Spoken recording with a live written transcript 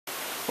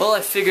Well,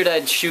 I figured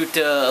I'd shoot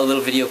a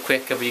little video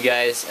quick of you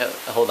guys.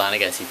 Hold on, I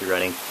gotta see if you're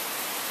running.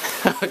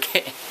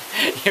 Okay,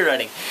 you're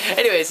running.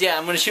 Anyways, yeah,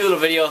 I'm gonna shoot a little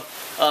video.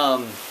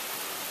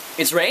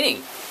 It's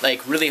raining,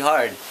 like really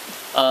hard.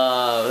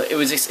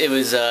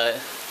 There's a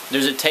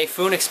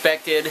typhoon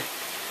expected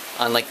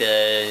on like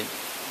the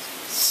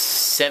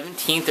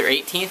 17th or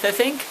 18th, I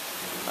think.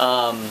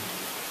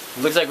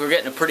 Looks like we're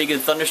getting a pretty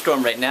good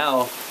thunderstorm right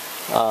now.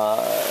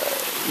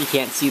 You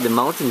can't see the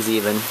mountains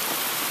even.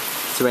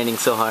 It's raining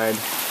so hard.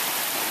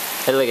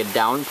 I had like a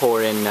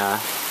downpour in the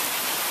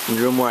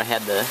room where I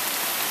had the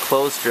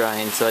clothes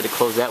drying, so I had to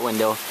close that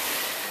window.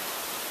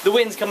 The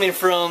wind's coming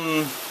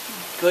from,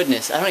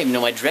 goodness, I don't even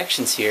know my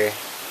directions here.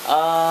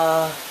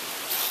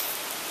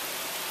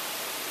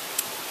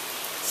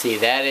 See,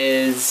 that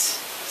is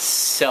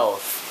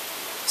south.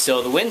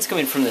 So the wind's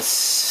coming from the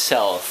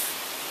south.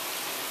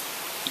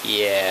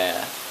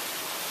 Yeah,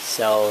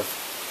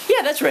 south.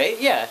 Yeah, that's right.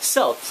 Yeah,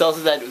 south. South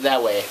is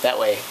that way. That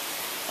way.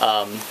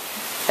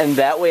 And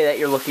that way that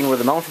you're looking where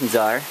the mountains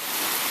are,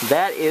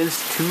 that is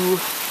to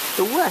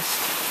the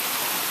west.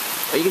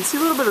 Oh, you can see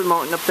a little bit of the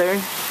mountain up there.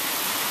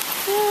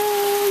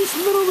 Just a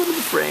little bit of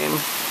the frame.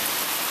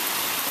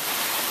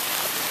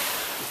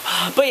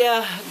 But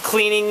yeah,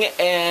 cleaning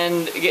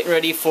and getting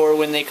ready for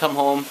when they come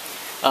home.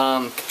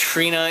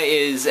 Katrina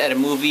is at a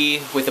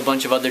movie with a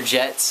bunch of other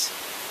Jets.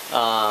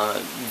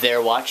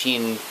 They're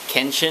watching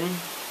Kenshin.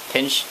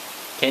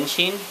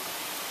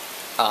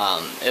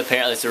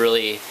 Apparently it's a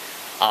really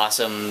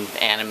awesome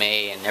anime,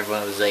 and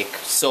everyone was like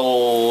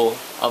so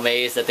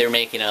amazed that they were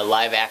making a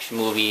live action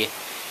movie.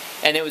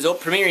 And it was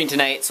premiering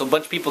tonight, so a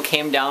bunch of people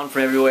came down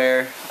from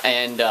everywhere,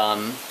 and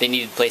they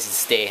needed places to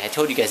stay. I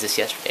told you guys this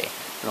yesterday. I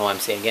don't know why I'm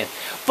saying it again.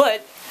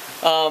 But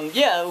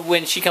yeah,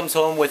 when she comes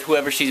home with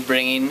whoever she's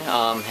bringing,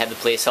 had the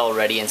place all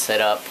ready and set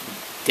up,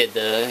 did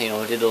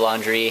the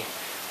laundry,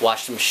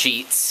 washed some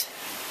sheets,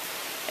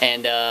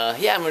 and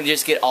yeah, I'm gonna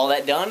just get all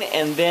that done,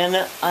 and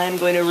then I'm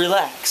going to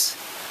relax.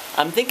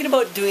 I'm thinking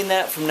about doing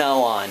that from now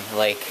on,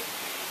 like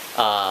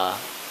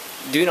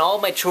doing all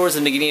my chores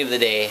in the beginning of the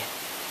day,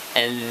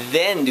 and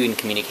then doing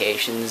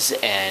communications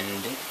and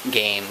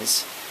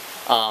games.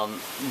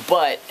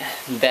 But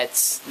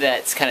that's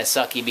kind of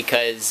sucky,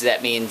 because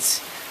that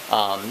means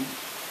I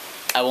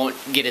won't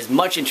get as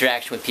much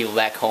interaction with people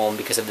back home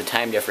because of the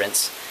time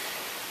difference,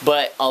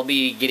 but I'll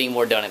be getting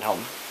more done at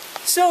home.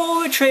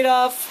 So a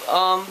trade-off,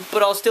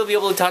 but I'll still be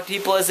able to talk to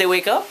people as they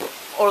wake up,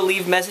 or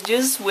leave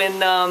messages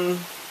when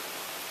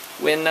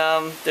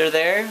they're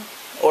there,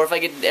 or if I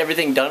get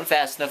everything done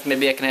fast enough,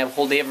 maybe I can have a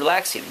whole day of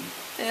relaxing.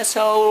 That's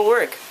how it'll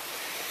work.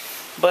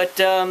 But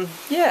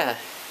yeah,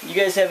 you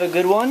guys have a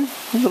good one.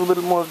 A little bit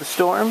more of the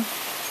storm.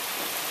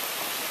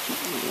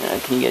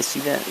 Can you guys see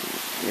that?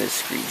 The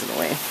screen's in the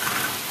way.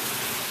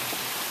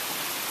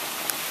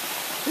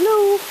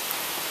 Hello.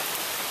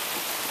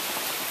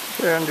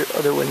 They're under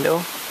other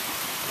window.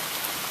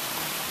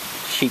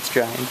 Sheets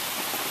drying.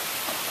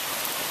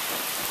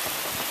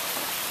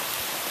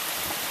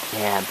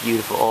 Yeah,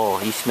 beautiful.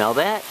 Oh, you smell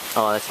that?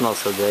 Oh, that smells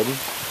so good.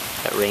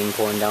 That rain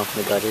pouring down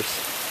from the gutters.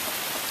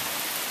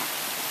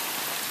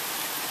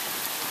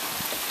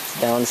 It's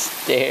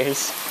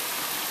downstairs.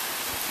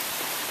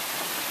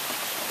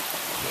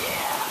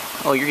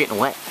 Yeah. Oh, you're getting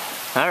wet.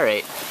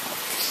 Alright.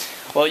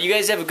 Well, you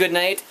guys have a good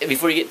night.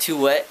 Before you get too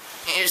wet,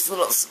 here's a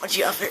little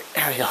smudgy off here.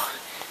 There we go.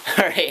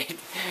 Alright.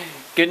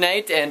 Good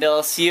night, and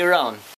I'll see you around.